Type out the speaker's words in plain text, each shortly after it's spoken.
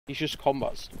He's just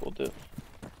combat support, dude.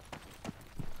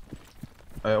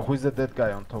 Who is the dead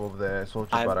guy on top of the soldier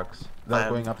barracks? They're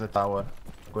going up the tower.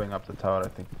 Going up the tower, I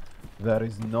think. There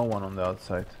is no one on the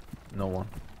outside. No one.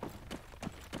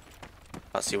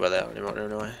 Can't see where they are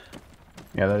anyway.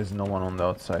 Yeah, there is no one on the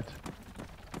outside.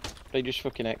 They just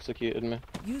fucking executed me.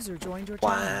 User joined your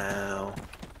channel. Wow.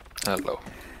 Hello.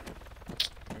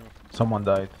 Someone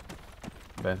died.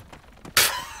 Ben.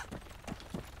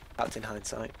 That's in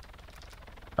hindsight.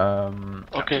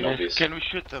 Okay, guys, can we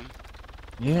shoot them?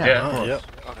 Yeah, of course.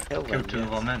 Okay. Kill them, Killed two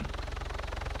of our men.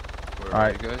 Where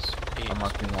Alright. are you guys? I'm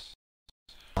marking one.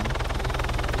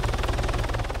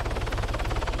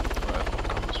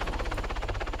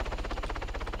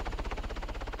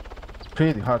 It's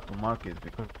pretty hard to mark it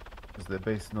because the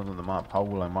base is not on the map. How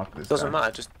will I mark this? Doesn't guy?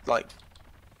 matter, just like.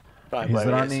 Right, He's where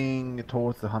he is. running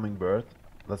towards the hummingbird.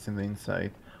 That's in the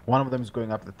inside. One of them is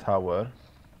going up the tower.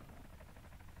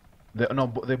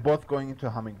 They're both going into a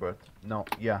hummingbird. No,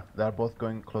 yeah, they're both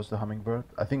going close to hummingbird.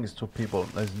 I think it's two people.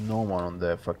 There's no one on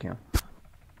there fucking.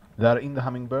 They're in the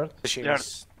hummingbird.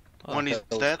 Machines. One is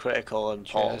dead. Critical and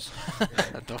pause.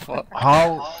 What the fuck?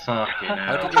 How? Fucking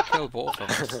How hell. did you kill both of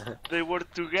us? They were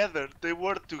together. They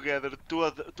were together. Two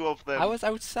of them. I was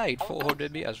outside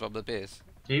 400 meters from the base.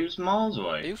 He was miles Are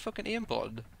away. you fucking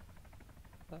aimbot?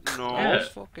 No. Yeah. That's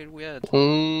fucking weird.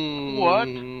 What?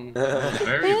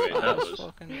 Very weird, that That's was.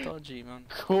 fucking dodgy, man.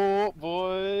 Caught,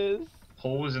 boys.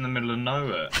 Paul was in the middle of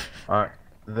nowhere. Alright.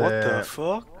 What the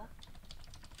fuck?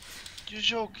 You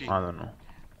joking? I don't know.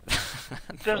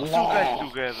 There's two guys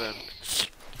together.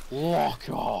 Lock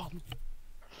on.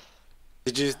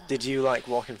 Did you like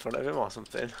walk in front of him or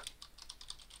something?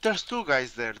 There's two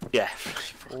guys there. Yeah.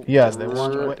 Yeah, there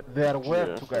were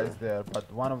two guys there, but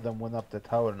one of them went up the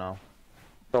tower now.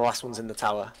 The last one's in the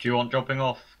tower. Do you want dropping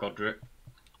off, Godric?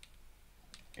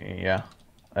 Yeah.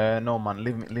 No man,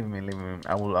 leave me.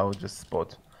 I will just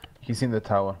spot. He's in the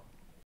tower.